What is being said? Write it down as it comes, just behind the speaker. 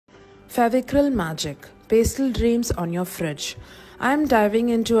Fevicryl Magic, Pastel Dreams on your fridge. I am diving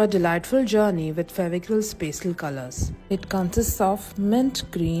into a delightful journey with Fevikryl's pastel colors. It consists of mint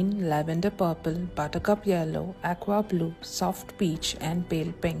green, lavender purple, buttercup yellow, aqua blue, soft peach and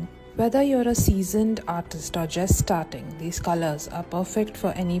pale pink. Whether you're a seasoned artist or just starting, these colors are perfect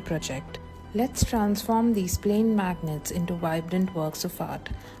for any project. Let's transform these plain magnets into vibrant works of art.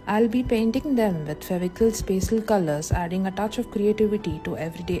 I'll be painting them with Fevikryl's pastel colors, adding a touch of creativity to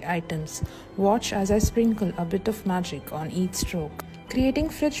everyday items. Watch as I sprinkle a bit of magic on each stroke. Creating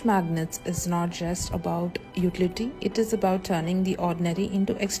fridge magnets is not just about utility, it is about turning the ordinary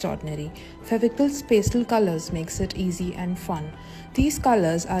into extraordinary. Fevikryl's pastel colors makes it easy and fun. These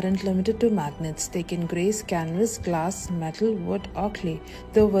colors aren't limited to magnets, they can grace canvas, glass, metal, wood or clay.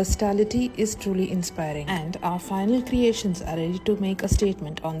 Their versatility is truly inspiring. And our final creations are ready to make a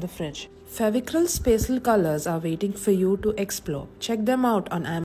statement on the fridge. Fevikryl's pastel colors are waiting for you to explore. Check them out on Amazon.